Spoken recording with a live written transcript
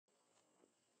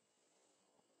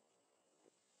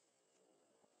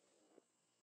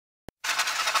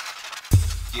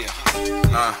Yeah.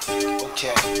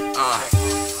 Okay.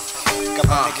 Got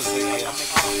my niggas in here.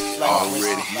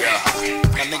 Already, yeah.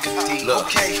 My niggas deep. Look.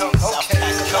 Okay.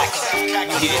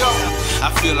 Yeah.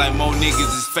 I feel like more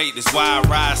niggas is fake, that's why I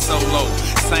ride so low.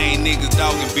 Same niggas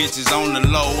dogging bitches on the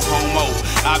low, homo.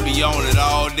 I be on it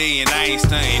all day and I ain't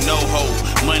stunning no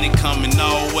hoe. Money coming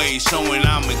all ways, showing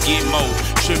I'ma get more.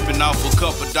 Tripping off a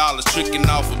couple dollars, tricking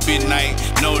off a midnight.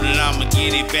 Know that I'ma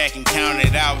get it back and count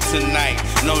it out tonight.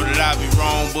 Know that I be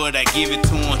wrong, but I give it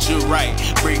to him, you're right.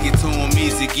 Break it to him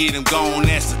easy, get him gone,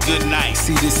 that's a good night.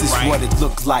 See, this is right. what it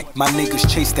look like. My niggas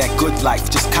chase that good life.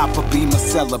 Just cop a beamer,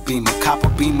 sell a beamer. Cop a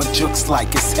beamer, jukes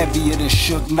like it's heavier than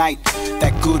Suge Knight.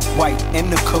 That good white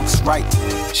and the cook's right.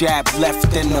 Jab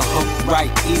left and the hook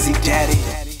right. Easy, daddy.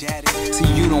 See,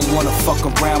 you don't wanna fuck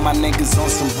around. My niggas on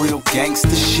some real gangster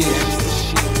shit.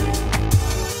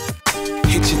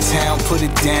 Hit your town, put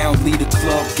it down, lead a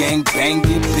club, gang bang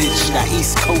your bitch. Now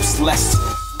East Coast, let's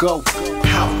go.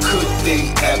 How could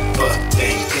they ever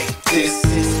think this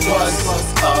was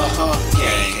a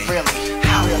game? Really?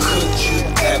 How could you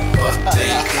ever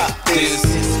think this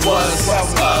was a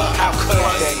How could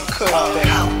they?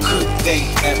 How could they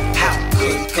ever? How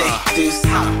could they? This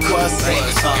was a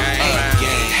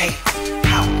game. Hey,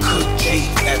 how could they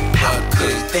ever? How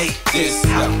could they? This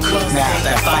was Now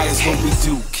that fire's what we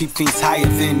do. Keep things higher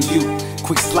than you.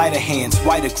 Quick sleight of hands,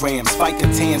 whiter grams,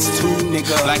 Spiker tans too,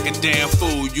 nigga. Like a damn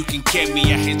fool, you can catch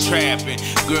me out here trapping.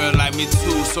 Girl like me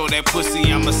too, so that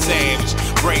pussy I'm a savage.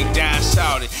 Break down,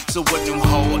 shout it, so what them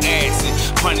whole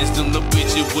assin'. Punish them little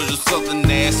bitches with a southern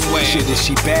ass swag. Shit, if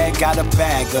she bad, got a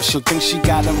bagger. She'll think she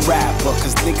got a rapper.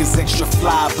 Cause niggas extra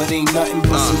fly, but ain't nothing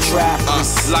but some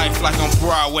trappers. Life like on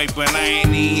Broadway, but I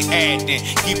ain't even acting.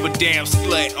 Keep a damn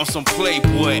slut on some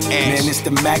Playboy action. Man, it's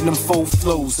the Magnum 4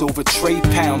 flows over Trey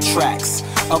Pound tracks.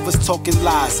 Others talking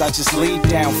lies, I just laid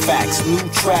down facts. New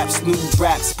traps, new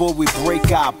raps, boy, we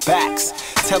break our backs.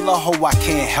 Tell a hoe I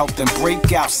can't help them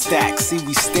break out stacks. See,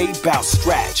 we stay bout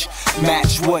scratch.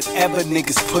 Match whatever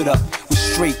niggas put up with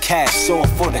straight cash. So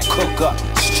for the cook up,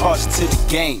 just charge to the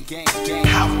game.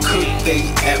 How could they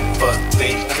ever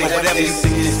think that this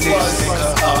was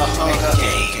a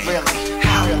game? Really?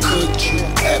 How could you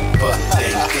ever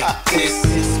think this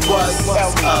was a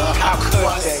How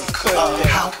could they?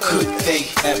 How could they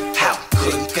ever? How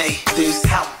could they? This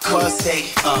was a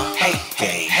hey,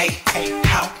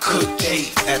 how could they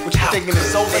ever? What you thinking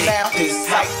it's over now? This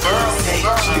like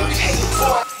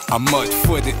I'm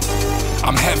mud-footed,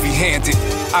 I'm heavy-handed,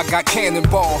 I got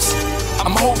cannonballs,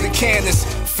 I'm holding cannons,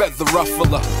 feather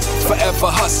ruffler, forever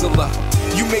hustler.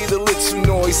 You made a little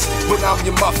noise, but I'm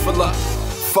your muffler.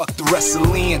 Fuck the rest of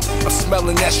lean, I'm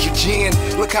smelling estrogen.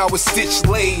 Look how it's stitch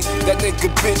laid, that nigga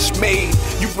bitch made.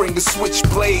 You bring the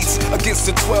switchblades against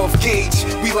the 12 gauge.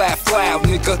 We laugh loud,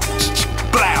 nigga,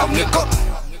 blow, nigga.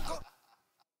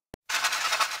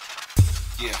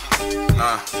 Yeah.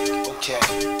 Okay.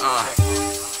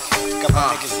 Got my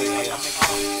niggas in here.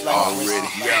 Already,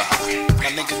 yeah. My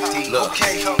niggas deep. Look.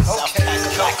 Okay.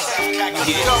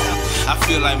 Yeah. I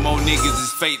feel like more niggas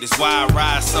is fake, that's why I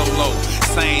ride so low.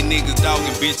 Same niggas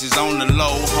dogging bitches on the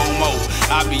low, homo.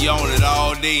 I be on it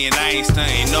all day and I ain't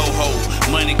stunning no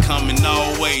hoe. Money coming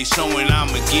all ways, showing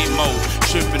I'ma get more.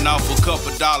 Tripping off a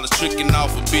couple dollars, tricking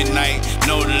off a midnight.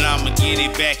 Know that I'ma get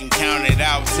it back and count it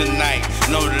out tonight.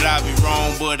 Know that I be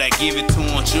wrong, but I give it to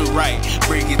him, you're right.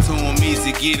 Break it to him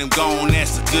easy, get him gone,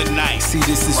 that's a good night. See,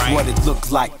 this is right. what it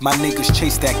look like. My niggas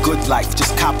chase that good life.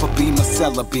 Just cop a beamer,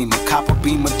 sell a beamer. Cop a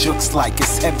beamer, jukes like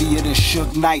it's heavier than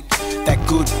Suge Knight. That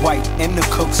good white and the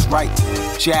cook's right.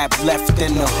 Jab left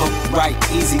and the hook right.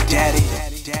 Easy, daddy.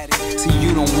 See,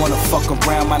 you don't wanna fuck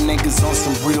around. My niggas on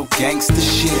some real gangster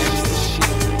shit.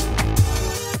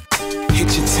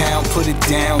 Hit your town, put it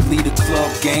down, lead a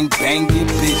club, gang bang your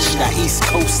bitch. Now East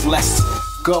Coast, let's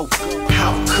go.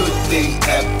 How could they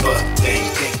ever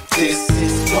think this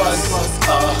was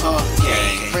a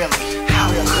game? Really? How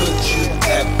could you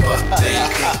ever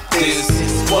think this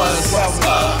was a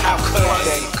How could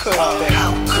they?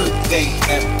 How could they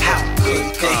ever? How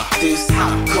could they? This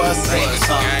was a